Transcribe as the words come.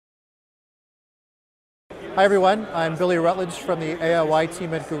Hi everyone, I'm Billy Rutledge from the AIY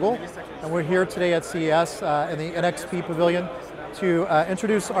team at Google, and we're here today at CES in the NXP pavilion to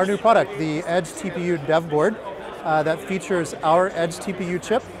introduce our new product, the Edge TPU dev board that features our Edge TPU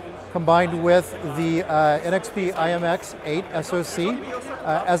chip combined with the NXP IMX8 SoC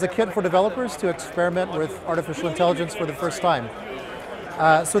as a kit for developers to experiment with artificial intelligence for the first time.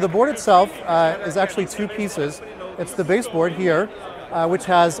 So the board itself is actually two pieces. It's the base board here, which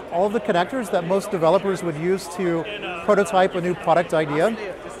has all of the connectors that most developers would use to prototype a new product idea.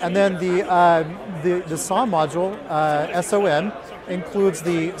 And then the SOM module, SOM, includes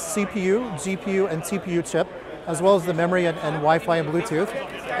the CPU, GPU, and TPU chip, as well as the memory and Wi-Fi and Bluetooth.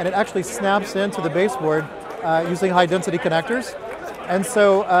 And it actually snaps into the baseboard using high-density connectors. And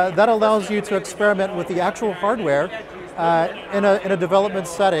so that allows you to experiment with the actual hardware in a development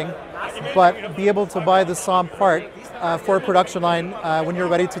setting, but be able to buy the SOM part for a production line when you're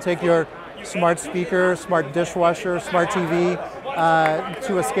ready to take your smart speaker, smart dishwasher, smart TV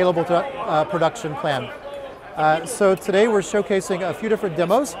to a scalable production plan. So today we're showcasing a few different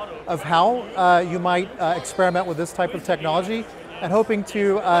demos of how you might experiment with this type of technology and hoping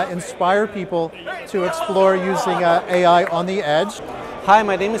to inspire people to explore using AI on the edge. Hi,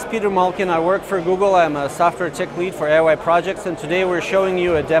 my name is Peter Malkin. I work for Google. I'm a software tech lead for AIY projects, and today we're showing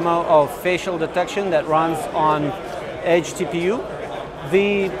you a demo of facial detection that runs on Edge TPU.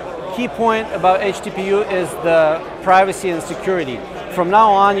 The key point about Edge TPU is the privacy and security. From now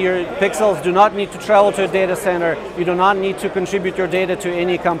on, your pixels do not need to travel to a data center. You do not need to contribute your data to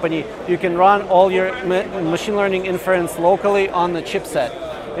any company. You can run all your machine learning inference locally on the chipset.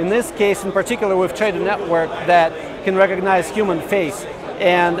 In this case, in particular, we've tried a network that can recognize human face,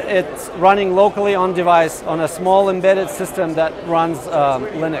 and it's running locally on device on a small embedded system that runs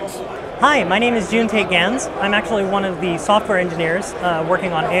Linux. Hi, my name is June Tate-Gans. I'm actually one of the software engineers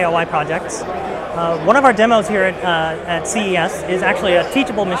working on AIY projects. One of our demos here at CES is actually a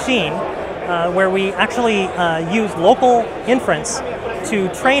teachable machine where we actually use local inference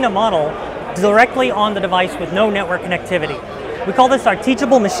to train a model directly on the device with no network connectivity. We call this our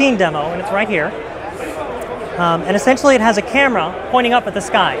teachable machine demo, and it's right here. And essentially it has a camera pointing up at the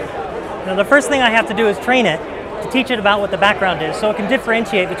sky. Now the first thing I have to do is train it to teach it about what the background is, so it can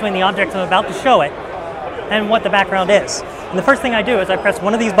differentiate between the objects I'm about to show it and what the background is. And the first thing I do is I press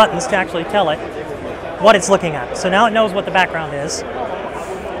one of these buttons to actually tell it what it's looking at. So now it knows what the background is.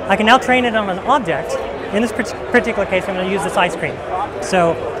 I can now train it on an object. In this particular case, I'm going to use this ice cream.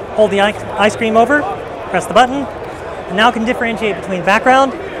 So hold the ice cream over, press the button, and now it can differentiate between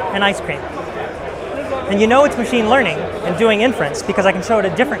background and ice cream. And you know it's machine learning and doing inference because I can show it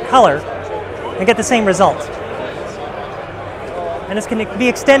a different color and get the same result. And this can be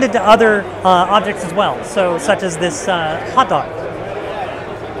extended to other objects as well, so such as this hot dog.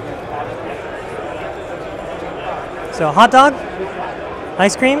 So hot dog,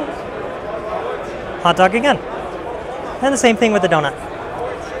 ice cream, hot dog again. And the same thing with the donut.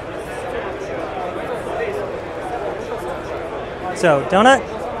 So donut,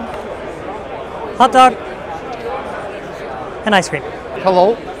 hot dog, and ice cream.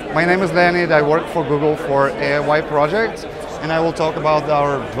 Hello, my name is Leonid. I work for Google for AIY projects, and I will talk about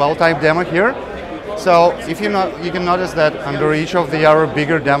our dwell type demo here. So if you can notice that under each of our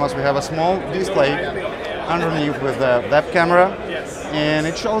bigger demos we have a small display underneath with the web camera, and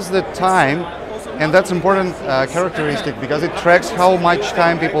it shows the time, and that's important characteristic because it tracks how much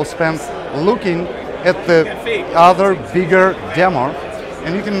time people spend looking at the other bigger demo.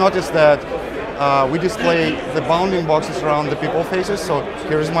 And you can notice that we display the bounding boxes around the people faces. So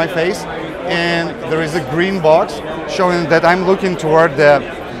here's my face, and there is a green box showing that I'm looking toward the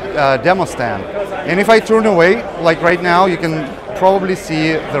demo stand. And if I turn away, like right now, you can probably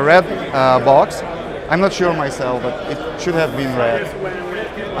see the red box. I'm not sure myself, but it should have been red.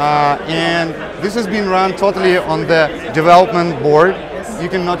 And this has been run totally on the development board. You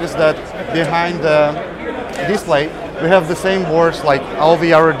can notice that behind the display, we have the same boards like all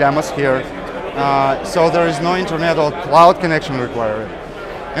the other demos here. So there is no internet or cloud connection required.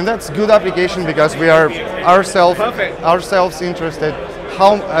 And that's good application because we are ourselves interested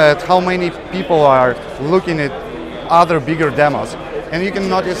how many people are looking at other bigger demos. And you can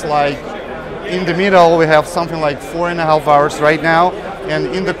notice like in the middle we have something like 4.5 hours right now, and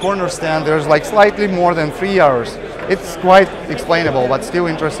in the corner stand there's like slightly more than 3 hours. It's quite explainable, but still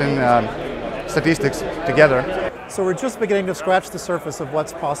interesting statistics together. So we're just beginning to scratch the surface of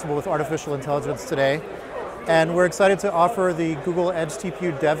what's possible with artificial intelligence today. And we're excited to offer the Google Edge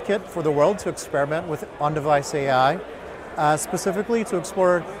TPU Dev Kit for the world to experiment with on-device AI, specifically to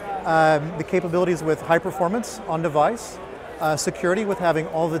explore the capabilities with high performance on-device, security with having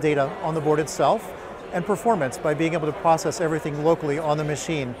all the data on the board itself, and performance by being able to process everything locally on the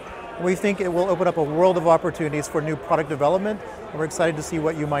machine. We think it will open up a world of opportunities for new product development, and we're excited to see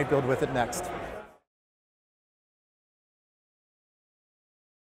what you might build with it next.